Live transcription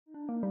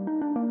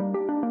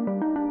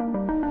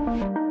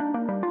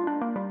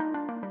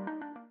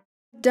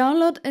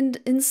Download and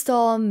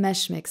install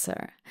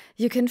Meshmixer.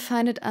 You can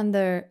find it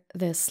under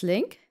this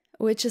link,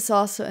 which is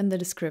also in the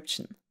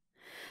description.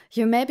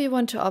 You maybe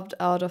want to opt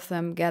out of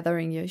them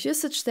gathering your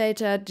usage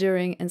data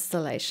during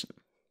installation.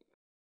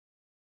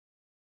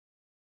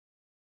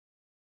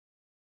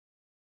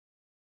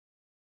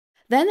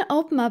 Then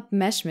open up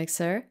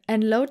Meshmixer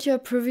and load your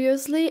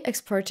previously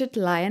exported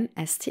Lion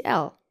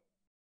STL.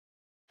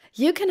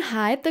 You can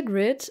hide the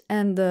grid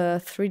and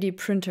the 3D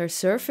printer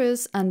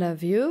surface under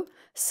View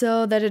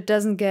so that it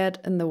doesn't get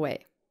in the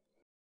way.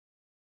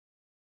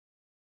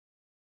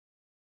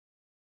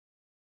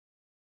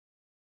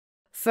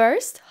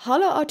 First,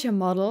 hollow out your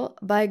model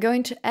by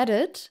going to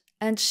Edit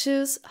and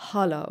choose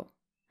Hollow.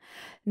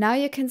 Now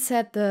you can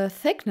set the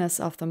thickness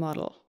of the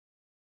model.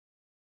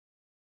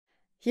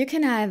 You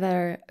can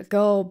either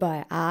go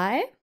by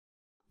eye,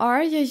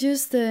 or you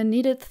use the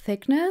needed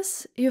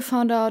thickness you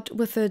found out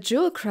with the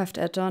JewelCraft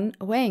Add-on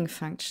weighing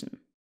function.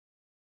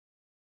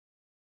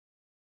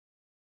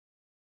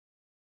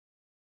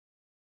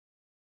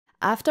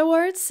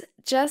 Afterwards,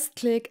 just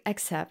click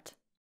Accept.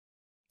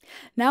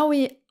 Now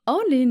we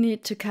only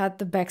need to cut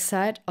the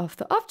backside of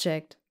the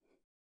object.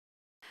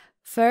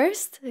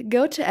 First,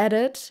 go to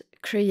Edit,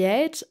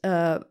 create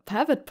a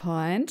pivot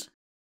point,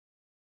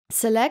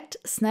 select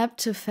Snap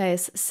to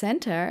Face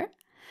Center,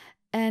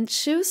 and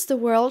choose the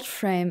world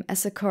frame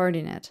as a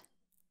coordinate.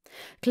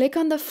 Click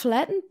on the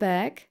flattened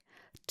back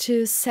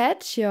to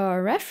set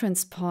your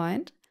reference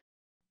point.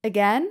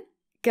 Again,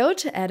 go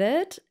to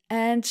Edit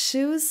and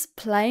choose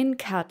Plane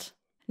Cut.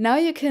 Now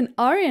you can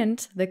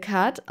orient the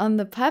cut on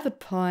the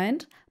pivot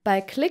point by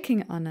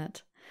clicking on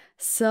it,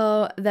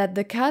 so that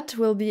the cut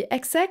will be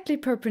exactly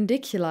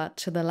perpendicular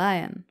to the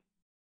lion.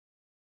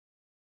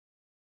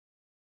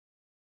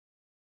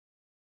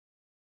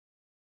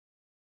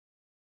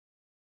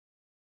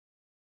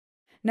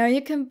 Now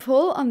you can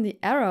pull on the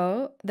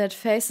arrow that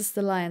faces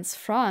the lion's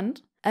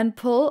front and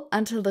pull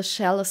until the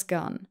shell is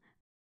gone,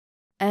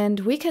 and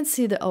we can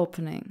see the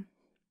opening.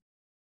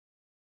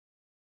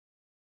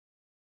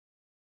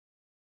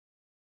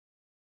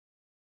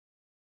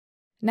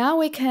 Now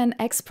we can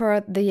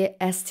export the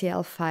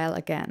STL file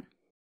again.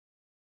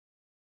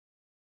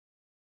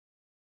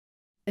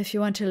 If you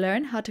want to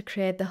learn how to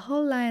create the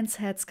whole lion's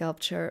head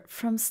sculpture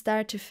from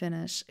start to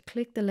finish,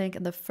 click the link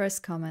in the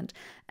first comment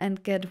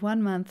and get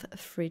 1 month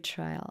free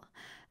trial.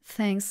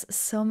 Thanks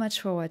so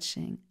much for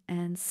watching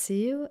and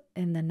see you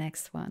in the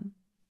next one.